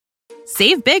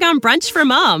Save big on brunch for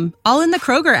mom, all in the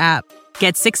Kroger app.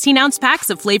 Get 16-ounce packs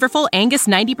of flavorful Angus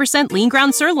 90% lean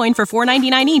ground sirloin for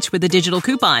 $4.99 each with a digital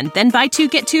coupon. Then buy 2,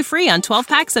 get 2 free on 12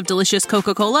 packs of delicious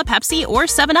Coca-Cola, Pepsi, or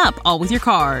 7-Up, all with your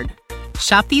card.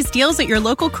 Shop these deals at your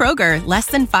local Kroger, less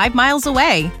than 5 miles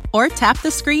away. Or tap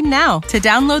the screen now to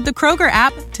download the Kroger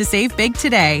app to save big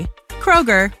today.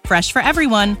 Kroger, fresh for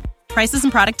everyone. Prices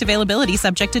and product availability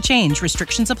subject to change.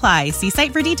 Restrictions apply. See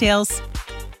site for details.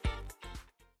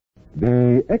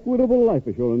 The Equitable Life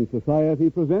Assurance Society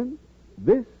presents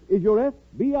This Is Your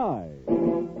FBI.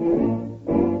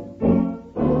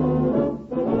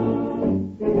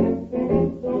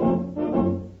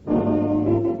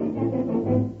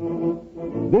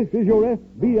 This is Your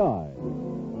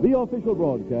FBI, the official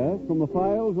broadcast from the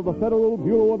files of the Federal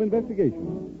Bureau of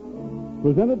Investigation.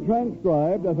 Presented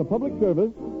transcribed as a public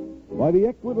service by the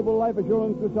Equitable Life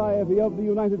Assurance Society of the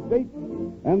United States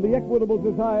and the Equitable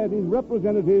Society's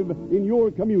representative in your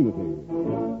community.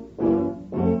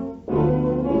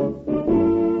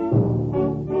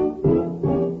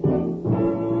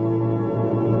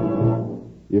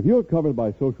 If you're covered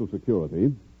by Social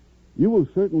Security, you will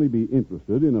certainly be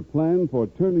interested in a plan for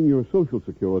turning your Social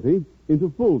Security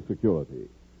into full security.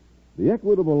 The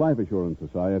Equitable Life Assurance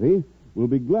Society will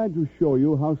be glad to show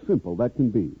you how simple that can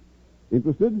be.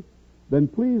 Interested? Then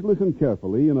please listen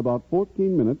carefully in about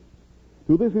 14 minutes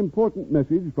to this important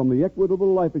message from the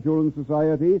Equitable Life Assurance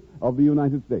Society of the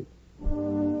United States.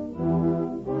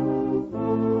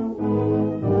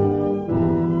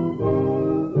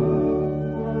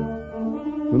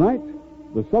 Tonight,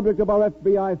 the subject of our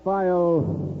FBI file,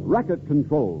 Racket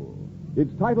Control.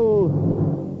 Its title,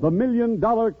 The $1 Million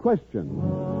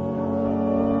Question.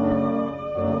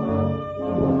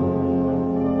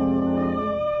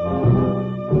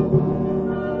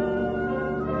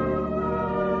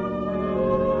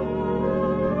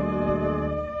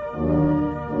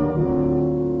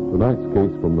 Tonight's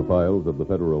case from the files of the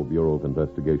Federal Bureau of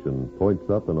Investigation points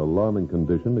up an alarming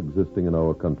condition existing in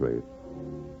our country.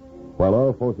 While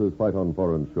our forces fight on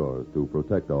foreign shores to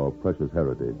protect our precious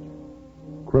heritage,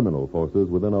 criminal forces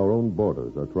within our own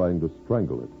borders are trying to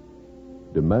strangle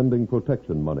it, demanding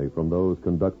protection money from those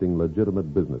conducting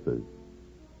legitimate businesses.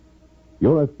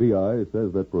 Your FBI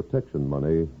says that protection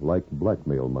money, like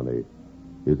blackmail money,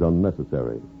 is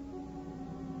unnecessary.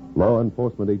 Law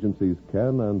enforcement agencies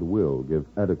can and will give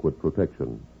adequate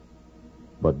protection.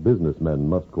 But businessmen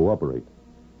must cooperate,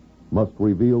 must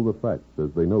reveal the facts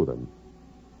as they know them.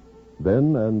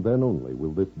 Then and then only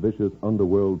will this vicious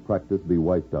underworld practice be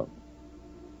wiped out.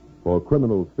 For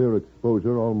criminals fear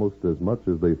exposure almost as much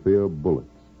as they fear bullets.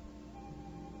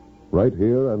 Right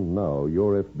here and now,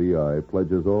 your FBI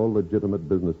pledges all legitimate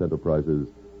business enterprises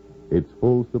its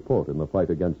full support in the fight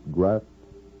against graft,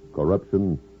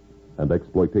 corruption, and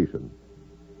exploitation.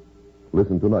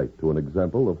 Listen tonight to an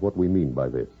example of what we mean by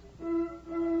this.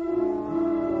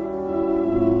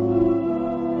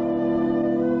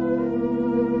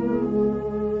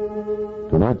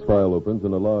 Tonight's file opens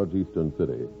in a large eastern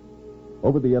city.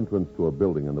 Over the entrance to a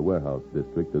building in the warehouse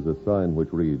district is a sign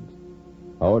which reads,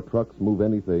 "Our trucks move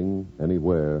anything,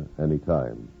 anywhere,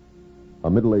 anytime." A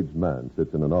middle-aged man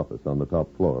sits in an office on the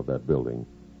top floor of that building.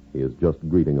 He is just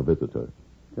greeting a visitor.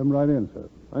 Come right in, sir.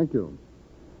 Thank you.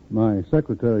 My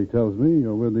secretary tells me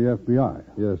you're with the FBI.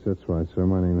 Yes, that's right, sir.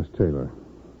 My name is Taylor.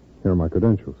 Here are my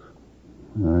credentials.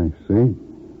 I see.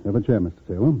 Have a chair, Mr.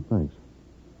 Taylor. Thanks.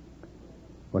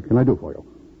 What can I do for you?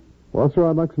 Well, sir,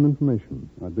 I'd like some information.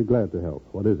 I'd be glad to help.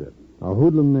 What is it? A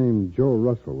hoodlum named Joe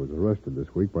Russell was arrested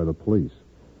this week by the police.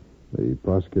 The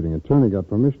prosecuting attorney got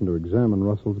permission to examine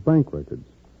Russell's bank records.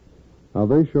 Now,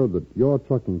 they showed that your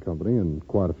trucking company and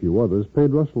quite a few others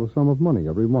paid Russell a sum of money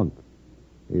every month.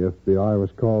 The FBI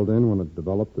was called in when it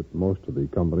developed that most of the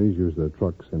companies use their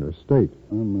trucks interstate.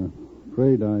 I'm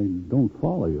afraid I don't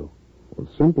follow you. Well,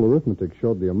 simple arithmetic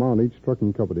showed the amount each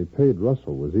trucking company paid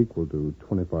Russell was equal to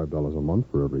 $25 a month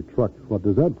for every truck. What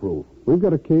does that prove? We've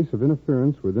got a case of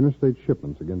interference with interstate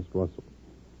shipments against Russell.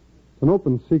 It's an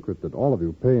open secret that all of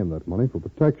you pay him that money for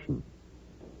protection.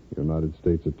 The United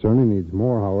States Attorney needs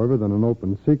more, however, than an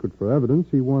open secret for evidence.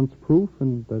 He wants proof,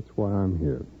 and that's why I'm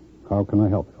here. How can I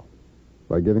help you?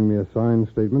 By giving me a signed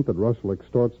statement that Russell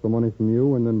extorts the money from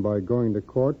you, and then by going to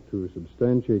court to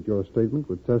substantiate your statement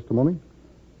with testimony.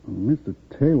 Mr.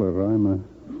 Taylor, I'm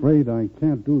afraid I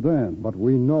can't do that. But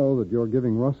we know that you're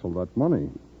giving Russell that money.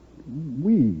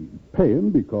 We pay him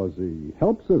because he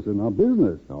helps us in our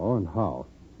business. Oh, and how?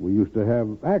 We used to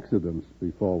have accidents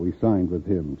before we signed with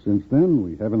him. Since then,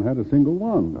 we haven't had a single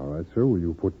one. All right, sir. Will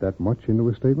you put that much into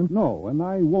a statement? No, and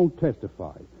I won't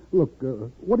testify. Look,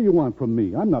 what do you want from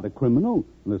me? I'm not a criminal.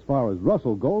 And as far as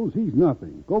Russell goes, he's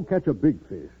nothing. Go catch a big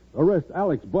fish. Arrest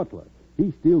Alex Butler.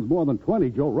 He steals more than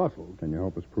 20 Joe Russells. Can you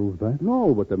help us prove that?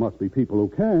 No, but there must be people who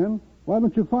can. Why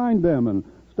don't you find them and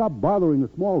stop bothering the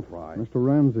small fry? Mr.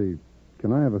 Ramsey,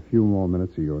 can I have a few more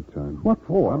minutes of your time? What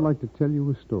for? I'd like to tell you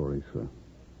a story, sir.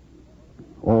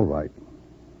 All right.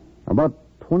 About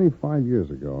 25 years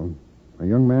ago, a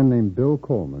young man named Bill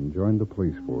Coleman joined the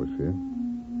police force here.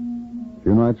 A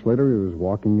few nights later, he was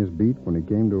walking his beat when he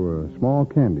came to a small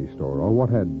candy store, or what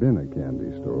had been a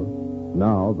candy store.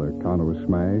 Now, the counter was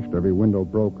smashed, every window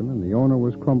broken, and the owner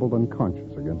was crumpled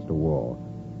unconscious against a wall.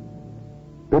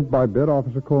 Bit by bit,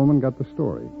 Officer Coleman got the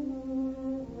story.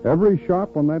 Every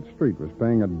shop on that street was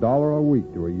paying $1 a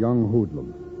week to a young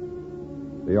hoodlum.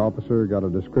 The officer got a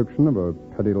description of a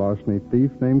petty larceny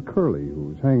thief named Curly,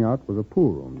 whose hangout was a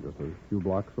pool room just a few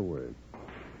blocks away.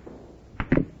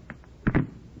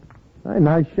 Hey,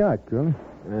 nice shot, Curly.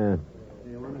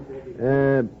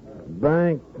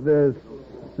 Bank the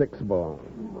 6-ball.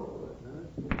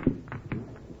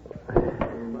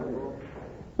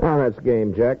 Now that's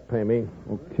game, Jack. Pay me.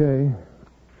 Okay.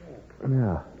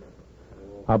 Now,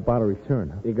 how about a return?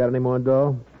 Huh? You got any more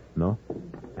dough? No.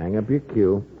 Hang up your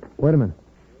cue. Wait a minute.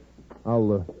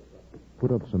 I'll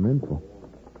put up some info.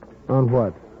 On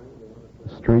what?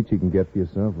 The street you can get for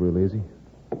yourself real easy.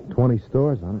 20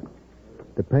 stores on it.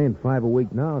 They're paying $5 a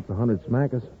week now. It's 100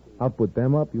 smackers. I'll put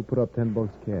them up. You put up $10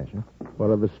 cash, huh? What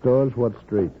are the stores? What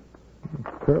street?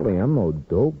 Curly, I'm no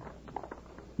dope.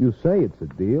 You say it's a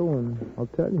deal, and I'll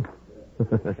tell you.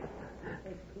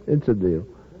 It's a deal.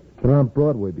 They're on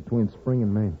Broadway between Spring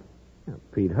and Main. Yeah,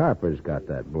 Pete Harper's got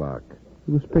that block.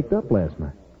 He was picked up last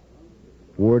night.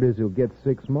 Word is he'll get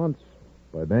 6 months.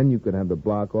 By then, you could have the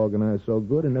block organized so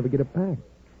good and never get it back.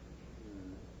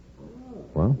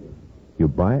 Well, you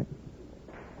buy it?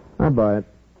 I buy it.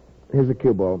 Here's a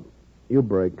cue ball. You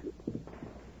break.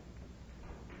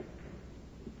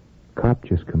 Cop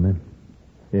just come in.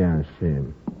 Yeah, I see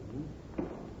him.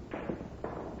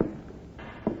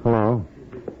 Hello.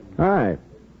 Hi.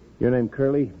 Your name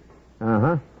Curly?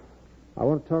 Uh-huh. I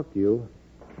want to talk to you.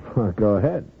 Go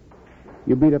ahead.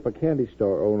 You beat up a candy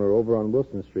store owner over on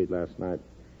Wilson Street last night.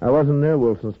 I wasn't near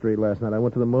Wilson Street last night. I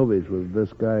went to the movies with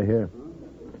this guy here.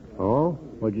 Oh?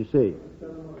 What'd you see?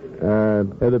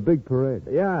 The big parade.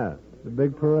 Yeah, the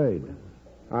big parade.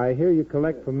 I hear you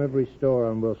collect from every store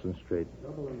on Wilson Street.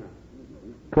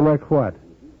 Collect what?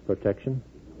 Protection.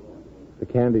 The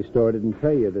candy store didn't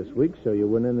pay you this week, so you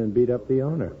went in and beat up the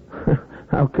owner.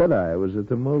 How could I? I was at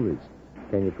the movies.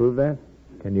 Can you prove that?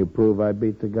 Can you prove I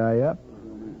beat the guy up?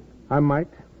 I might.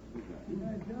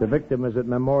 The victim is at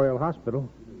Memorial Hospital.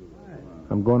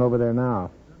 I'm going over there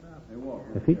now.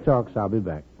 If he talks, I'll be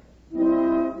back.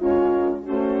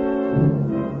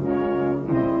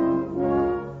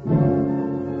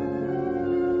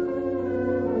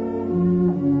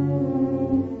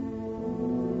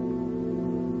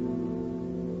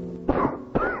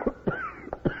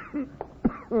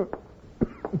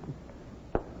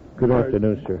 Good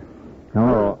afternoon, sir.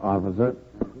 Hello, officer.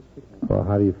 Well,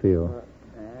 how do you feel?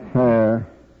 Fair.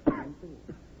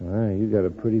 You got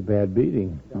a pretty bad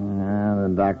beating.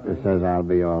 The doctor says I'll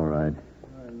be all right.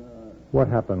 What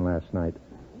happened last night?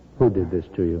 Who did this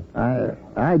to you?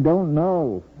 I don't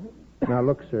know. Now,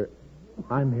 look, sir,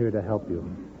 I'm here to help you.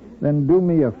 Then do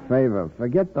me a favor.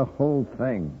 Forget the whole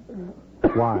thing.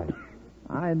 Why?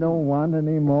 I don't want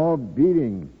any more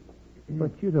beatings.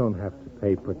 But you don't have to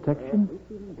pay protection.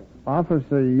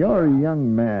 Officer, you're a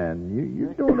young man.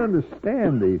 You don't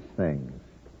understand these things.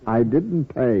 I didn't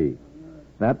pay.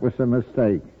 That was a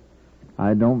mistake.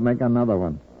 I don't make another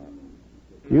one.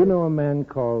 You know a man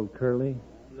called Curly?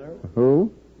 Who?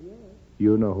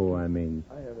 You know who I mean.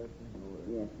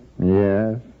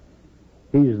 Yes.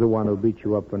 He's the one who beat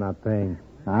you up for not paying.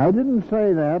 I didn't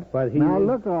say that. But he... Now,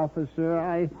 look, officer,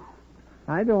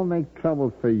 I don't make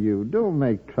trouble for you. Don't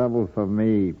make trouble for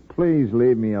me. Please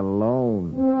leave me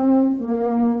alone.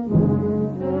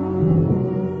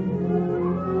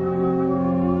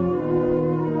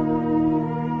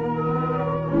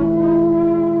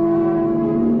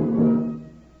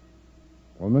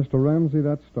 Well, Mr. Ramsey,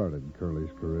 that started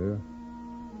Curly's career.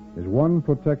 His one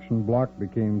protection block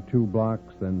became 2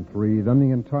 blocks, then 3, then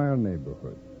the entire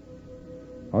neighborhood.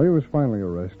 When he was finally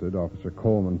arrested, Officer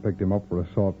Coleman picked him up for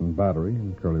assault and battery,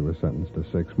 and Curly was sentenced to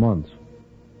 6 months.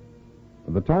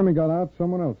 By the time he got out,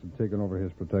 someone else had taken over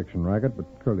his protection racket, but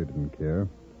Curly didn't care.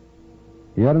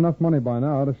 He had enough money by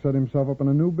now to set himself up in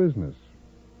a new business.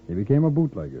 He became a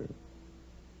bootlegger.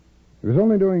 He was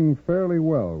only doing fairly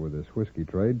well with his whiskey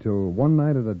trade till one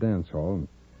night at a dance hall.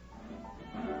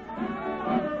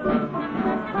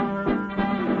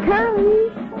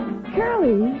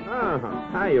 Curly. Oh,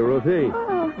 hiya, Ruthie.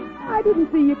 Oh, I didn't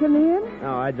see you come in.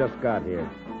 Oh, I just got here.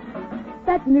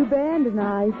 That new band is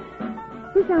nice.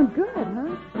 We sound good,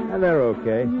 huh? They're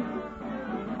okay.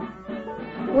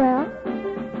 Well,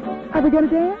 are we going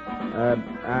to dance?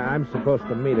 I'm supposed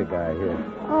to meet a guy here.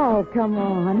 Oh, come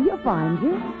on. He'll find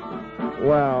you.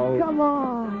 Well... Come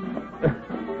on.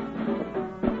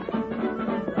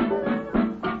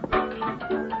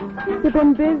 You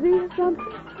been busy or something?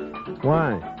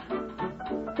 Why?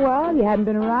 Well, you haven't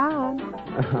been around.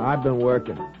 I've been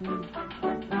working.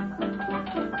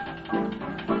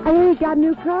 I hear you got a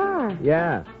new car.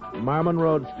 Yeah, Marmon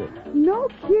Roadster. No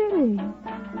kidding.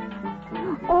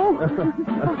 Oh, I'm sorry.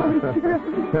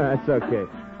 That's okay.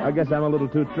 I guess I'm a little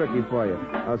too tricky for you.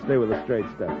 I'll stay with the straight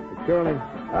stuff. Curly?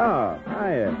 Oh,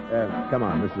 hiya. Come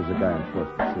on, this is the guy I'm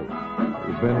supposed to see.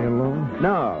 You been here long?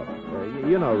 No.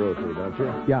 You know Ruthie, don't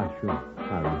you? Yeah, sure.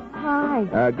 Hi, Ruth.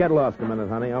 Hi. Get lost a minute,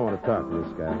 honey. I want to talk to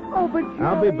this guy. Oh, but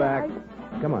I'll be Curly, back.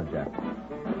 Come on, Jack.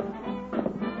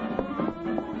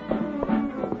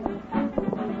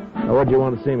 Now, what do you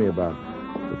want to see me about?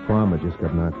 The farmer just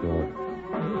got knocked off.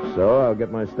 So, I'll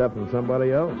get my stuff from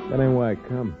somebody else. That ain't why I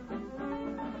come.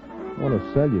 I want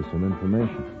to sell you some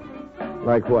information.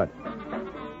 Like what?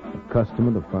 A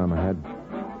customer the farmer had.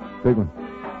 Big one.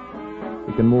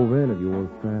 You can move in if you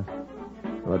work fast.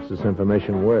 What's this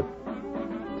information worth?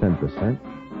 10%.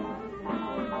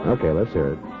 Okay, let's hear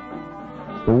it.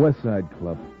 It's the West Side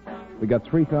Club. We got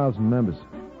 3,000 members.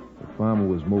 The farmer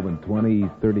was moving 20,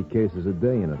 30 cases a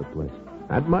day into the place.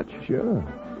 That much? Sure.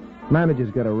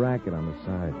 Manager's got a racket on the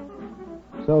side.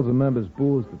 Sells the members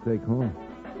booze to take home.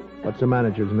 What's the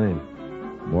manager's name?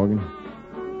 Morgan.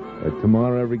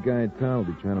 Tomorrow, every guy in town will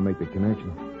be trying to make the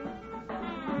connection.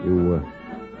 You,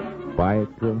 buy it,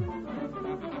 Curly?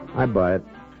 I buy it.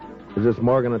 Is this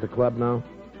Morgan at the club now?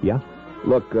 Yeah.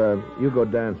 Look, you go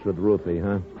dance with Ruthie,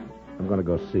 huh? I'm going to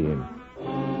go see him.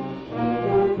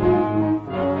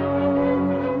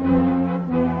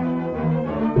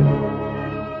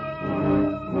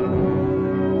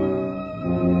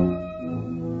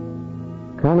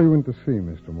 Curly went to see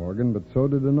Mr. Morgan, but so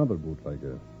did another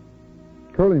bootlegger.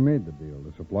 Curly made the deal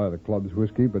to supply the club's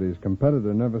whiskey, but his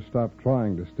competitor never stopped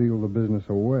trying to steal the business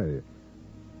away.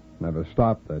 Never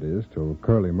stopped, that is, till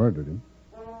Curly murdered him.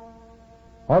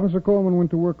 Officer Coleman went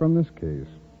to work on this case.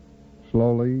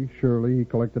 Slowly, surely, he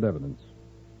collected evidence.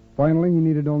 Finally, he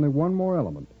needed only one more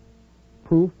element.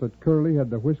 Proof that Curly had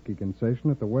the whiskey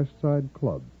concession at the West Side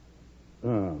Club.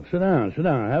 Oh, sit down.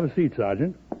 Have a seat,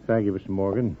 Sergeant. Thank you, Mr.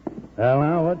 Morgan. Well,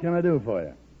 now, what can I do for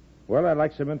you? Well, I'd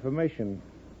like some information.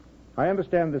 I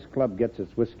understand this club gets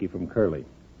its whiskey from Curly.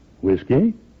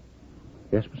 Whiskey?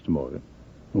 Yes, Mr. Morgan.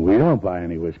 We don't buy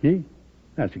any whiskey.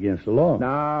 That's against the law. No,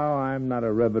 I'm not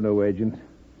a revenue agent.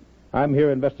 I'm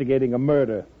here investigating a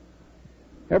murder.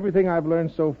 Everything I've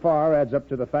learned so far adds up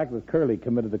to the fact that Curly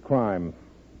committed the crime.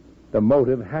 The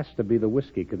motive has to be the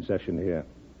whiskey concession here.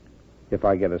 If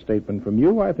I get a statement from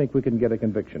you, I think we can get a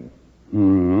conviction.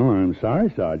 I'm sorry,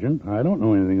 Sergeant. I don't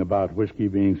know anything about whiskey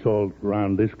being sold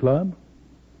around this club.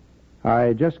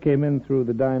 I just came in through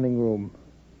the dining room.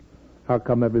 How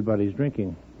come everybody's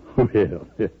drinking? Well,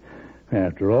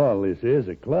 after all, this is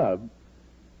a club.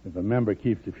 If a member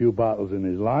keeps a few bottles in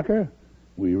his locker,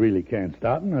 we really can't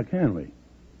stop him, or can we?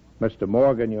 Mr.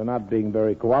 Morgan, you're not being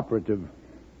very cooperative.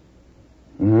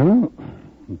 Well,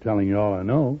 I'm telling you all I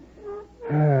know.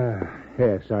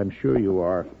 Yes, I'm sure you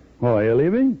are. Oh, are you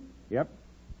leaving? Yep.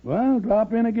 Well,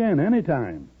 drop in again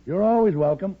anytime. You're always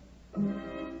welcome.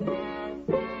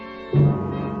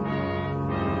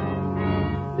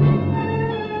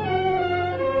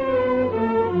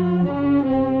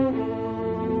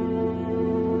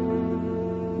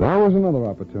 There was another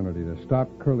opportunity to stop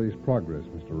Curly's progress,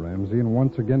 Mr. Ramsey, and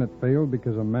once again it failed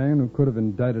because a man who could have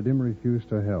indicted him refused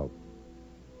to help.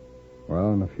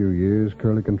 Well, in a few years,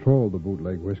 Curly controlled the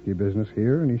bootleg whiskey business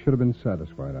here, and he should have been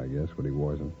satisfied, I guess, but he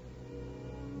wasn't.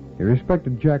 He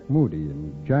respected Jack Moody,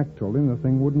 and Jack told him the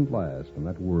thing wouldn't last, and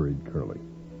that worried Curly.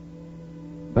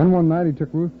 Then one night he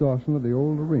took Ruth Dawson to the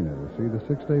old arena to see the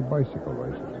six-day bicycle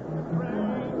races.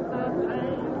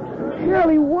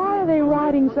 Curly, why are they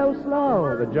riding so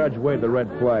slow? The judge waved the red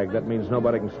flag. That means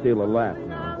nobody can steal a lap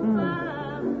now.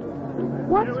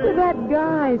 What's with that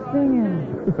guy singing?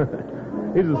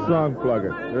 He's a song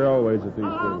plugger. They're always at these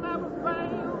things.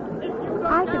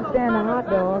 I could stand a hot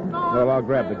dog. Well, I'll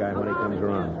grab the guy when he comes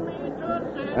around.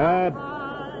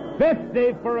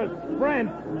 50 for a sprint.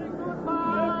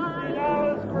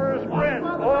 $50 for a sprint,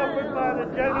 offered by the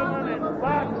gentleman in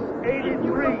box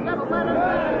 83.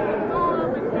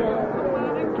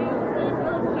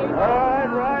 All right,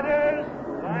 riders,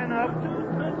 line up.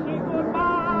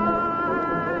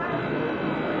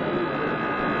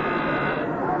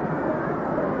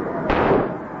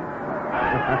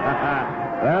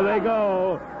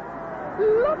 go.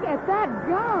 Look at that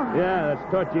gun. Yeah, that's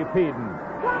Torchy Peden.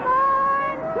 Come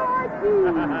on, Torchy.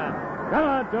 Come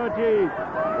on, Torchy.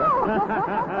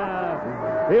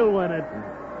 He'll win it.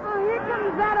 Oh, here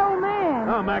comes that old man.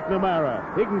 Oh, McNamara.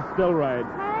 He can still ride.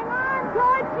 Hang on,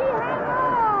 Torchy, hang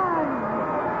on.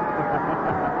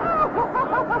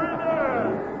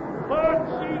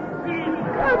 Torchy Peden.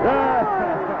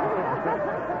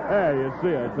 There, you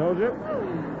see, I told you.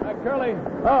 Curly.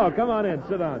 Oh, come on in.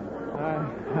 Sit down.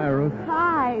 Hi, Ruth.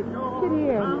 Hi, sit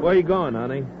here. Where you going,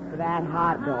 honey? For that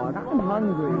hot dog. I'm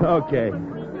hungry. Okay.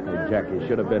 Hey, Jack, you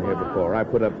should have been here before. I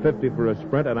put up 50 for a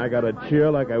sprint, and I got a cheer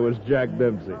like I was Jack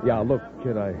Dempsey. Yeah, look,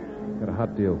 kid, I got a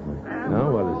hot deal for you. Now,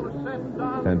 what is it?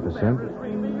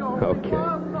 10%? Okay.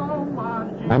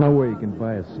 I know where you can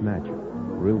buy a snatcher.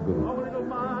 Real good one.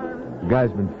 The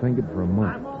guy's been fingered for a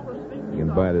month. You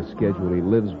can buy the schedule he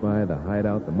lives by, the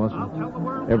hideout, the muscle,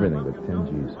 everything with 10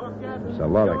 G's. It's a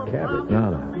lot of cabbage.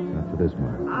 No, not for this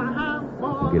month.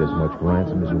 You can get as much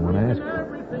ransom as you want to ask for.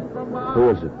 Who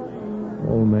is it?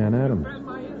 Old man Adams.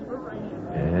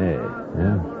 Hey.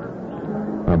 Yeah.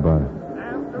 How about it?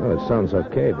 Well, it sounds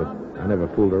okay, but I never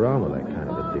fooled around with that kind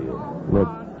of a deal. Look,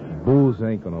 booze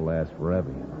ain't gonna last forever,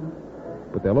 you know.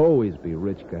 But there'll always be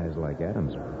rich guys like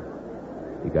Adams around.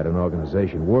 You got an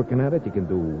organization working at it, you can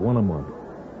do one a month.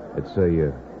 Let's say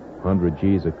 100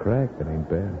 G's of crack, that ain't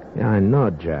bad. Yeah, I know,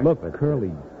 Jack. Look,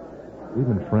 Curly, we've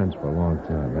been friends for a long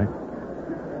time, right?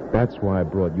 That's why I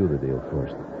brought you the deal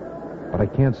first. But I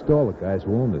can't stall the guys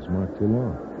who own this mark too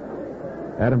long.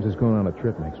 Adams is going on a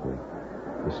trip next week.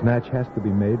 The snatch has to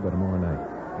be made by tomorrow night.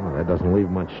 Well, that doesn't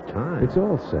leave much time. It's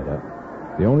all set up.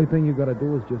 The only thing you got to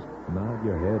do is just nod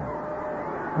your head.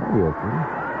 I'll work,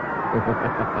 huh?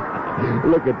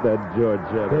 Look at that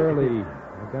Georgette. Curly,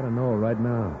 I got to know right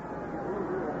now.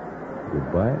 You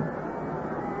buy it?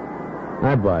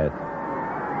 I buy it.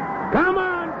 Come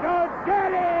on, go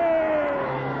get it!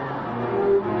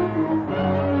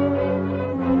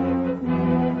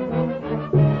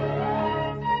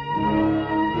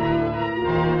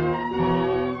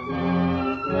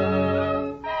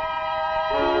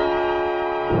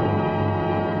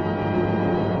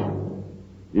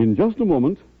 In just a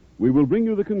moment, we will bring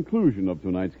you the conclusion of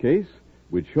tonight's case,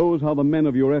 which shows how the men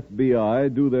of your FBI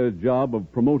do their job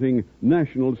of promoting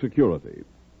national security.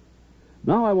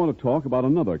 Now I want to talk about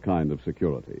another kind of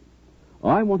security.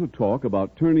 I want to talk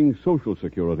about turning Social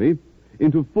Security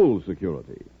into full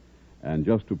security. And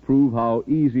just to prove how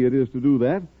easy it is to do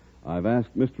that, I've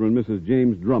asked Mr. and Mrs.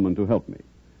 James Drummond to help me.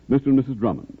 Mr. and Mrs.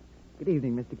 Drummond. Good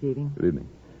evening, Mr. Keating. Good evening.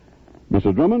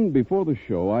 Mr. Drummond, before the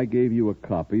show, I gave you a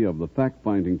copy of the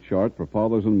fact-finding chart for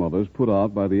fathers and mothers put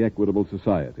out by the Equitable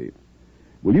Society.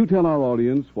 Will you tell our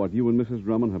audience what you and Mrs.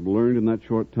 Drummond have learned in that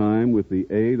short time with the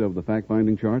aid of the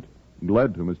fact-finding chart?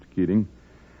 Glad to, Mr. Keating.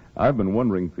 I've been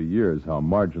wondering for years how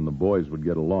Marge and the boys would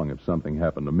get along if something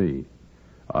happened to me.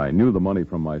 I knew the money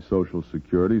from my Social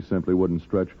Security simply wouldn't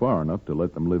stretch far enough to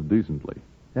let them live decently.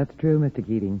 That's true, Mr.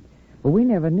 Keating. But we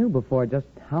never knew before just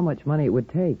how much money it would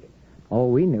take. All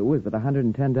we knew was that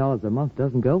 $110 a month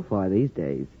doesn't go far these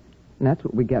days. And that's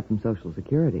what we get from Social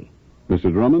Security. Mr.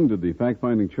 Drummond, did the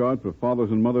fact-finding chart for fathers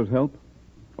and mothers help?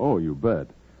 Oh, you bet.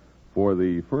 For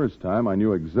the first time, I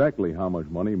knew exactly how much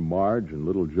money Marge and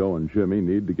little Joe and Jimmy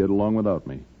need to get along without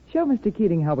me. Show Mr.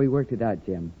 Keating how we worked it out,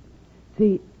 Jim.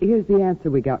 See, here's the answer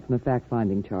we got from the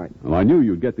fact-finding chart. Well, I knew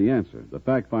you'd get the answer. The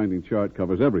fact-finding chart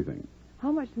covers everything.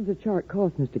 How much does the chart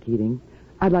cost, Mr. Keating?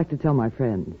 I'd like to tell my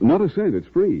friends. Not a cent. It's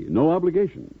free. No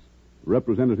obligations.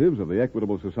 Representatives of the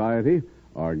Equitable Society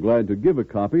are glad to give a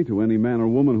copy to any man or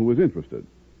woman who is interested.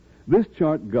 This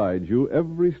chart guides you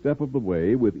every step of the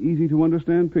way with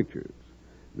easy-to-understand pictures.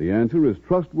 The answer is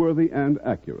trustworthy and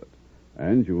accurate,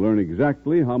 and you learn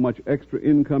exactly how much extra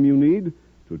income you need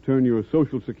to turn your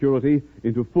Social Security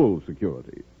into full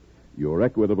security. Your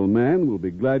Equitable man will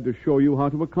be glad to show you how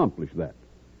to accomplish that.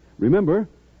 Remember,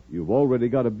 you've already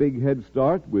got a big head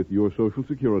start with your Social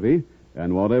Security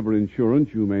and whatever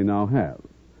insurance you may now have.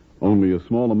 Only a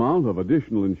small amount of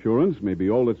additional insurance may be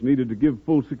all that's needed to give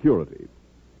full security.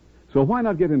 So why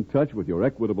not get in touch with your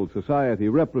Equitable Society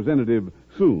representative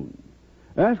soon?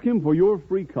 Ask him for your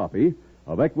free copy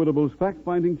of Equitable's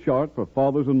fact-finding chart for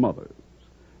fathers and mothers.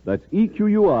 That's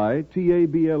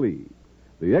EQUITABLE,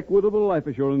 the Equitable Life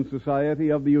Assurance Society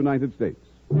of the United States.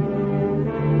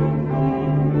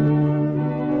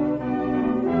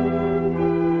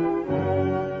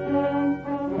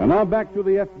 And now back to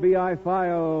the FBI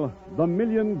file, The $1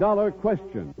 Million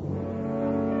Question.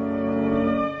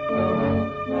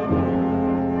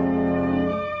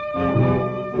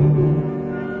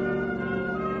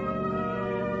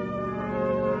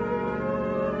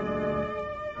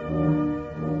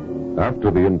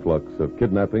 After the influx of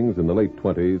kidnappings in the late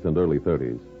 20s and early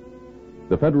 30s,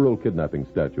 the federal kidnapping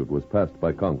statute was passed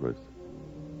by Congress.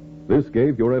 This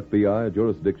gave your FBI a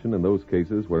jurisdiction in those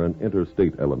cases where an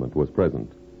interstate element was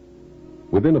present.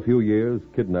 Within a few years,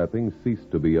 kidnapping ceased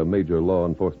to be a major law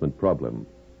enforcement problem.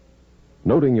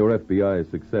 Noting your FBI's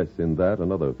success in that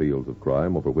and other fields of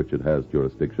crime over which it has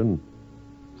jurisdiction,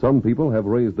 some people have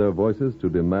raised their voices to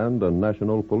demand a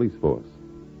national police force,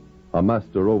 a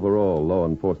master overall law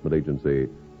enforcement agency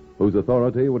whose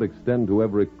authority would extend to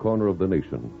every corner of the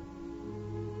nation.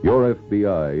 Your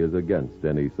FBI is against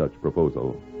any such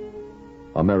proposal.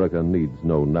 America needs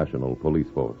no national police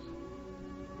force.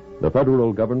 The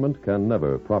federal government can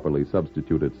never properly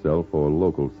substitute itself for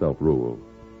local self-rule.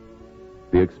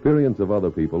 The experience of other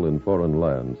people in foreign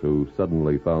lands who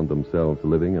suddenly found themselves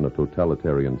living in a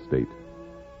totalitarian state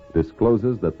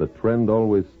discloses that the trend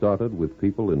always started with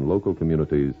people in local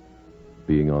communities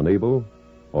being unable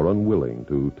or unwilling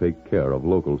to take care of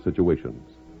local situations.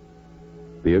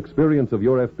 The experience of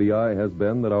your FBI has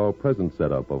been that our present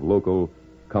setup of local,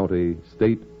 county,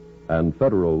 state, and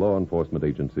federal law enforcement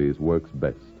agencies works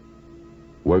best.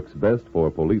 Works best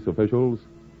for police officials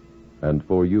and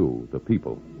for you, the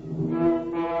people.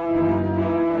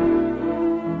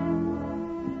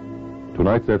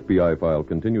 Tonight's FBI file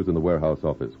continues in the warehouse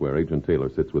office where Agent Taylor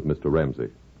sits with Mr. Ramsey.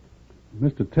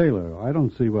 Mr. Taylor, I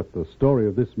don't see what the story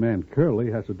of this man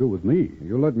Curly has to do with me.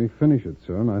 You let me finish it,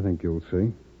 sir, and I think you'll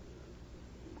see.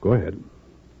 Go ahead.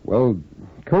 Well,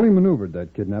 Curly maneuvered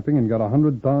that kidnapping and got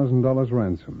 $100,000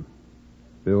 ransom.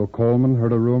 Bill Coleman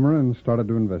heard a rumor and started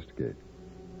to investigate.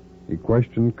 He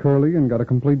questioned Curly and got a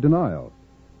complete denial.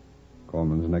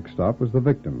 Coleman's next stop was the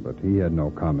victim, but he had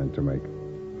no comment to make.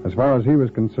 As far as he was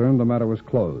concerned, the matter was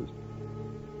closed.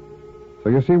 So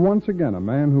you see, once again, a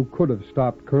man who could have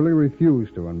stopped Curly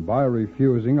refused to, and by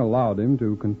refusing allowed him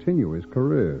to continue his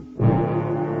career.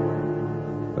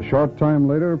 A short time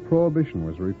later, Prohibition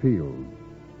was repealed.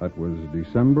 That was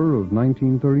December of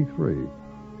 1933.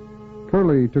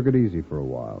 Curly took it easy for a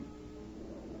while.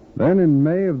 Then in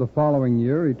May of the following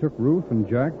year, he took Ruth and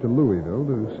Jack to Louisville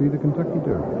to see the Kentucky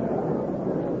Derby.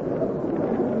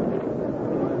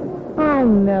 I'll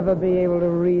never be able to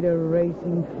read a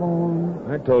racing form.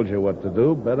 I told you what to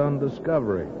do. Bet on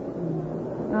Discovery.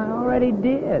 I already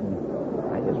did.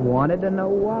 I just wanted to know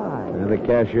why. The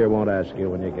cashier won't ask you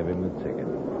when you give him the ticket.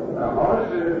 The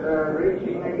horses are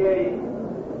reaching the gate.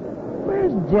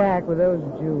 Where's Jack with those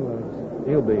jewelers?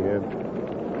 He'll be here.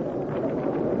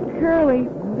 Curly,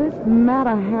 this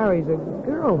Mata Harry's a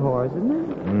girl horse, isn't it?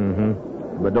 Mm-hmm.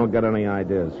 But don't get any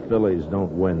ideas. Fillies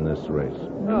don't win this race.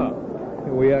 Oh,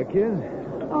 here we are, kids.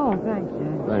 Oh, thanks,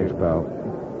 Jack. Thanks, pal.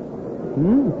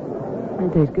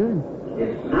 That tastes good.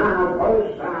 It's now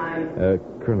post time.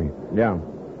 Curly. Yeah.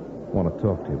 Want to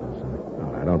talk to you about something.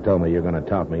 Oh, now, don't tell me you're going to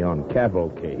top me on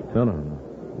cavalcade. No.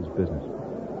 It's business.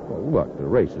 Well, look, the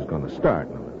race is going to start.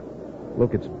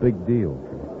 Look, it's a big deal.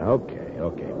 Okay.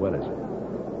 What is it?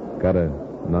 Gotta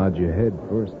nod your head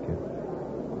first, kid.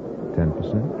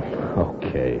 10%?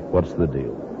 Okay. What's the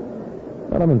deal?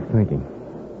 Well, I've been thinking.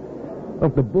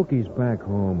 Look, the bookies back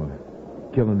home are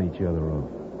killing each other off.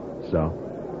 So?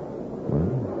 Well,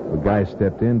 the guy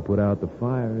stepped in, put out the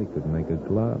fire. He couldn't make a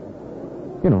glove.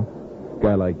 You know,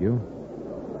 guy like you.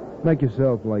 Make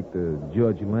yourself like the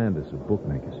George Landis of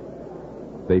bookmakers.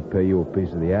 They pay you a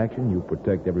piece of the action, you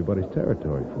protect everybody's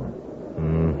territory for them.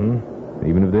 Mm-hmm.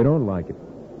 Even if they don't like it,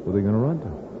 who are they going to run to?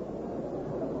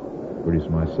 Pretty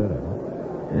smart setup, huh?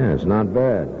 Yeah, it's not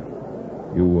bad.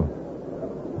 You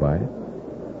buy it?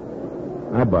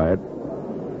 I buy it.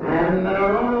 And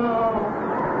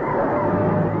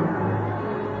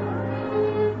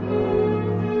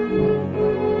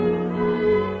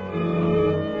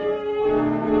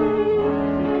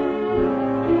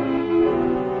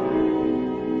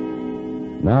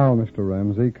Now, Mr.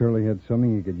 Ramsey, Curly had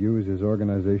something he could use his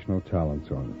organizational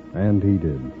talents on. And he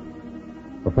did.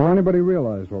 Before anybody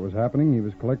realized what was happening, he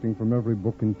was collecting from every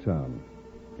book in town.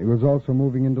 He was also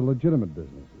moving into legitimate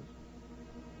businesses.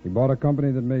 He bought a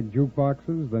company that made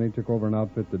jukeboxes, then he took over an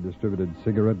outfit that distributed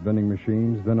cigarette vending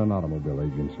machines, then an automobile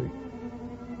agency.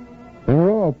 They were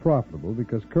all profitable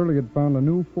because Curly had found a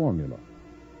new formula.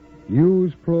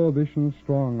 Use Prohibition's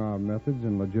strong-arm methods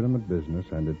in legitimate business,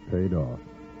 and it paid off.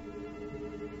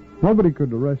 Nobody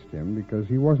could arrest him because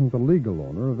he wasn't the legal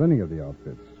owner of any of the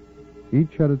outfits.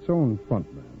 Each had its own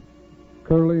frontman.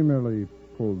 Curly merely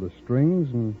pulled the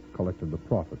strings and collected the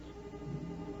profits.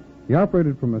 He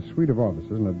operated from a suite of offices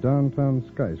in a downtown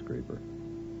skyscraper.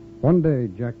 One day,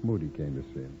 Jack Moody came to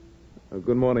see him.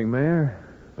 Good morning, Mayor.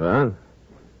 Huh?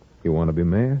 You want to be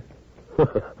mayor?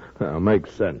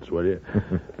 Makes sense, will you?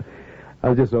 I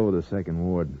was just over the second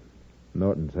ward.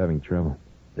 Norton's having trouble.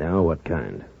 Now, what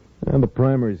kind? The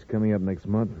primary's coming up next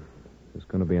month. There's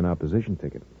going to be an opposition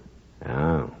ticket.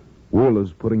 Oh.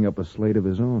 Wheeler's putting up a slate of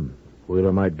his own.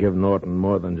 Wheeler might give Norton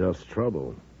more than just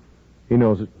trouble. He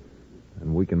knows it,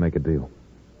 and we can make a deal.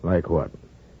 Like what?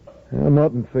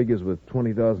 Norton figures with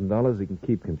 $20,000 he can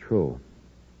keep control.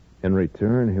 In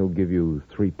return, he'll give you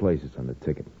 3 places on the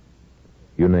ticket.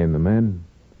 You name the man,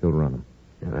 he'll run him.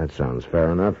 Yeah, that sounds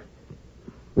fair enough.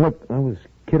 Look, I was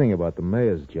kidding about the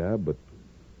mayor's job, but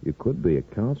you could be a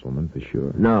councilman for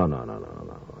sure. No.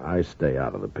 I stay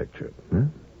out of the picture. Huh?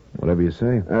 Whatever you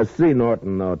say. See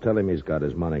Norton, though. Tell him he's got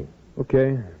his money.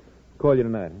 Okay. Call you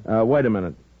tonight. Wait a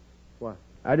minute. What?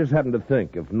 I just happened to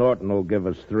think if Norton will give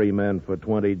us 3 men for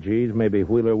 20 G's, maybe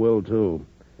Wheeler will, too.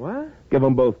 What? Give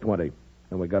them both 20,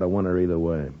 and we got a winner either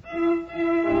way.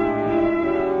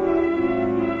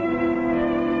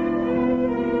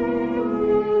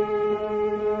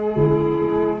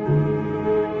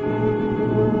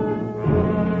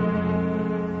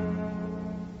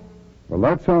 Well,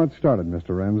 that's how it started,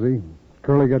 Mr. Ramsey.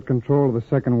 Curly got control of the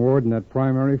second ward in that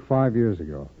primary 5 years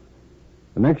ago.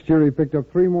 The next year he picked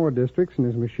up 3 more districts, and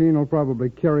his machine will probably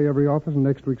carry every office in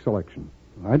next week's election.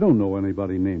 I don't know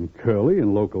anybody named Curly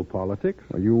in local politics.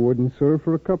 Well, you wouldn't, sir,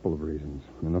 for a couple of reasons.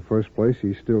 In the first place,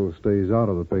 he still stays out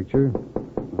of the picture.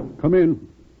 Come in.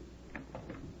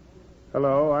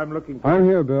 Hello, I'm looking for... I'm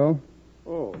here, Bill.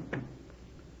 Oh.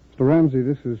 Mr. Ramsey,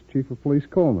 this is Chief of Police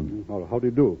Coleman. How do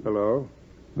you do? Hello.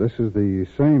 This is the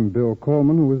same Bill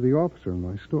Coleman who was the officer in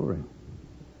my story.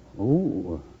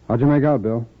 Oh. How'd you make out,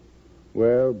 Bill?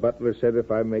 Well, Butler said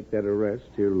if I make that arrest,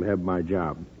 he'll have my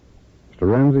job.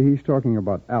 Mr. Ramsey, he's talking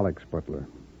about Alex Butler.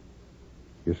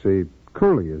 You see,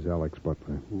 Curly is Alex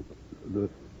Butler.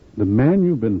 The man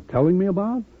you've been telling me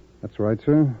about? That's right,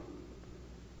 sir.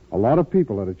 A lot of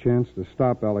people had a chance to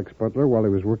stop Alex Butler while he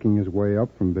was working his way up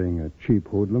from being a cheap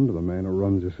hoodlum to the man who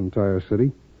runs this entire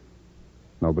city.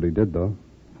 Nobody did, though.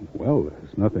 Well,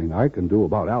 there's nothing I can do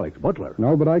about Alex Butler.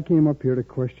 No, but I came up here to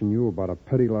question you about a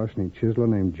petty larceny chiseler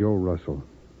named Joe Russell.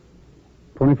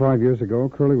 25 years ago,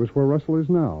 Curly was where Russell is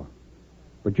now.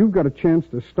 But you've got a chance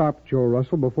to stop Joe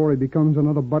Russell before he becomes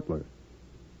another Butler.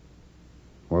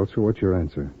 Well, so what's your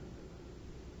answer?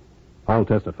 I'll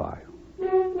testify.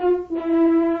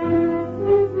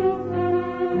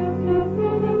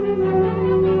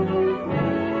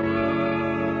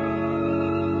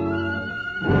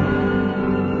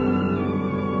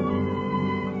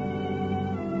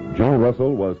 Joe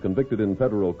Russell was convicted in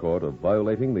federal court of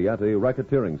violating the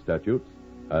anti-racketeering statutes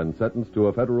and sentenced to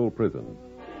a federal prison.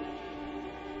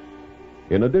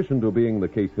 In addition to being the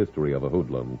case history of a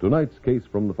hoodlum, tonight's case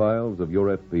from the files of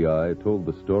your FBI told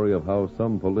the story of how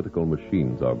some political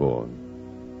machines are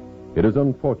born. It is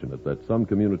unfortunate that some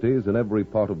communities in every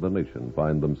part of the nation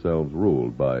find themselves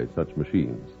ruled by such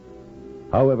machines.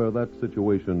 However, that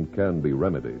situation can be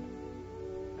remedied.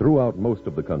 Throughout most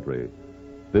of the country,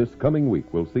 this coming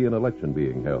week will see an election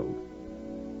being held.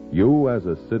 You, as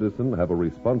a citizen, have a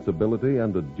responsibility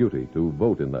and a duty to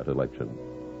vote in that election.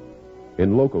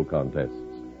 In local contests,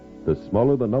 the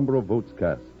smaller the number of votes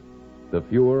cast, the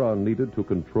fewer are needed to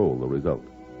control the result.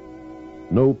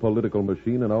 No political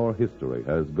machine in our history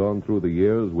has gone through the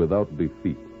years without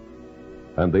defeat.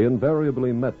 And they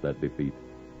invariably met that defeat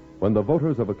when the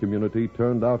voters of a community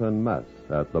turned out en masse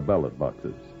at the ballot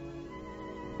boxes.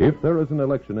 If there is an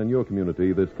election in your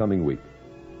community this coming week,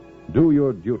 do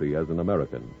your duty as an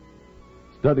American.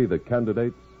 Study the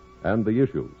candidates and the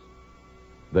issues.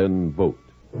 Then vote.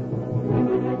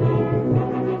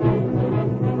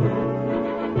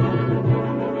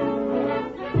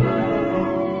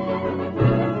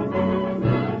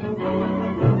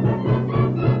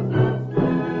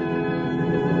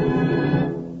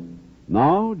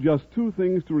 Now, just 2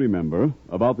 things to remember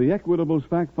about the Equitable's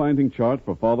fact-finding chart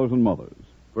for fathers and mothers.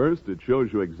 First, it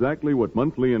shows you exactly what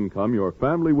monthly income your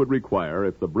family would require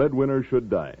if the breadwinner should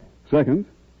die. Second,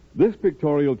 this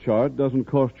pictorial chart doesn't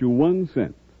cost you 1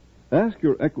 cent. Ask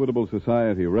your Equitable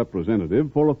Society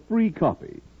representative for a free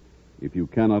copy. If you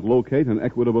cannot locate an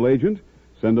Equitable agent,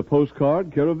 send a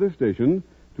postcard, care of this station,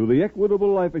 to the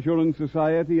Equitable Life Assurance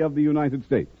Society of the United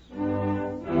States.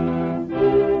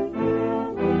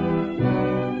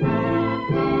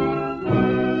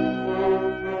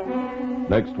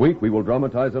 Next week, we will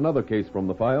dramatize another case from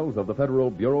the files of the Federal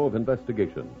Bureau of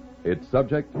Investigation. Its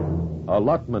subject,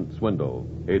 allotment swindle.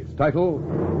 Its title,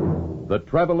 The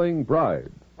Traveling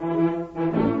Bride.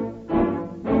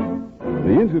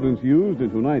 The incidents used in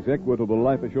tonight's Equitable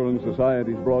Life Assurance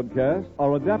Society's broadcast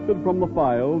are adapted from the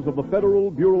files of the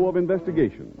Federal Bureau of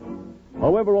Investigation.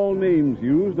 However, all names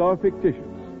used are fictitious.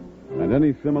 and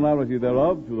any similarity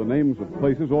thereof to the names of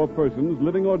places or persons,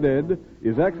 living or dead,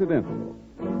 is accidental.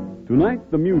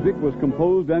 Tonight, the music was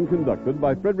composed and conducted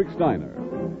by Frederick Steiner.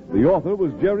 The author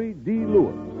was Jerry D.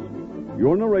 Lewis.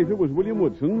 Your narrator was William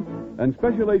Woodson, and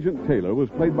Special Agent Taylor was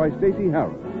played by Stacey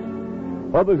Harris.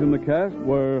 Others in the cast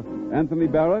were Anthony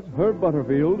Barrett, Herb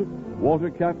Butterfield, Walter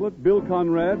Catlett, Bill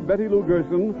Conrad, Betty Lou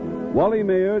Gerson, Wally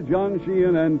Mayer, John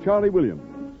Sheehan, and Charlie Williams.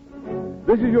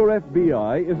 This Is Your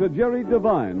FBI is a Jerry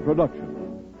Devine production.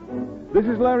 This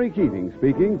is Larry Keating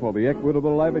speaking for the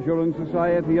Equitable Life Assurance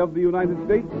Society of the United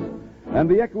States and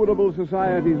the Equitable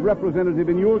Society's representative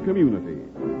in your community,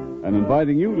 and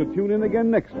inviting you to tune in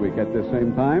again next week at this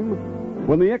same time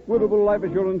when the Equitable Life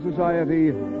Assurance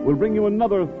Society will bring you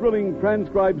another thrilling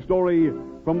transcribed story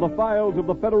from the files of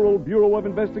the Federal Bureau of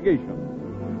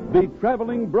Investigation. The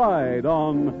Traveling Bride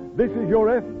on This Is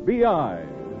Your FBI.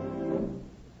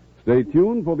 Stay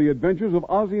tuned for the adventures of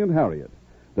Ozzie and Harriet.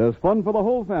 There's fun for the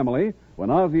whole family when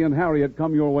Ozzie and Harriet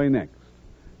come your way next.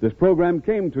 This program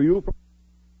came to you from...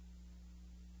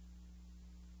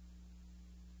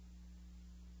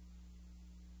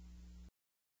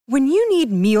 When you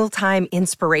need mealtime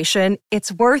inspiration, it's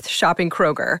worth shopping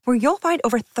Kroger, where you'll find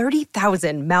over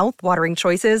 30,000 mouth-watering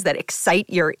choices that excite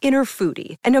your inner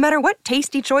foodie. And no matter what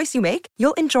tasty choice you make,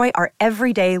 you'll enjoy our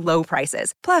everyday low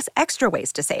prices, plus extra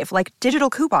ways to save, like digital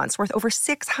coupons worth over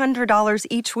 $600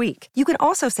 each week. You can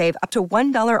also save up to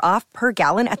 $1 off per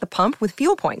gallon at the pump with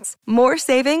fuel points. More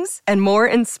savings and more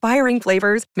inspiring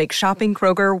flavors make shopping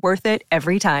Kroger worth it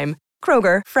every time.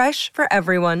 Kroger, fresh for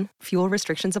everyone. Fuel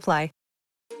restrictions apply.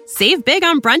 Save big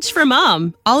on brunch for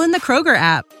mom, all in the Kroger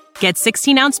app. Get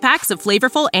 16-ounce packs of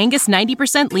flavorful Angus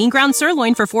 90% lean ground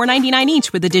sirloin for $4.99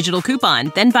 each with a digital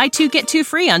coupon. Then buy 2, get 2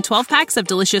 free on 12 packs of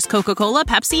delicious Coca-Cola,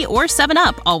 Pepsi, or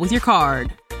 7-Up, all with your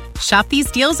card. Shop these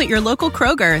deals at your local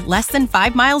Kroger, less than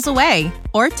 5 miles away.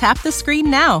 Or tap the screen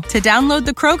now to download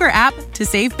the Kroger app to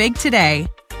save big today.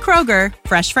 Kroger,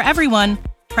 fresh for everyone.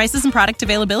 Prices and product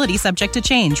availability subject to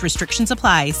change. Restrictions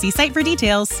apply. See site for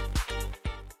details.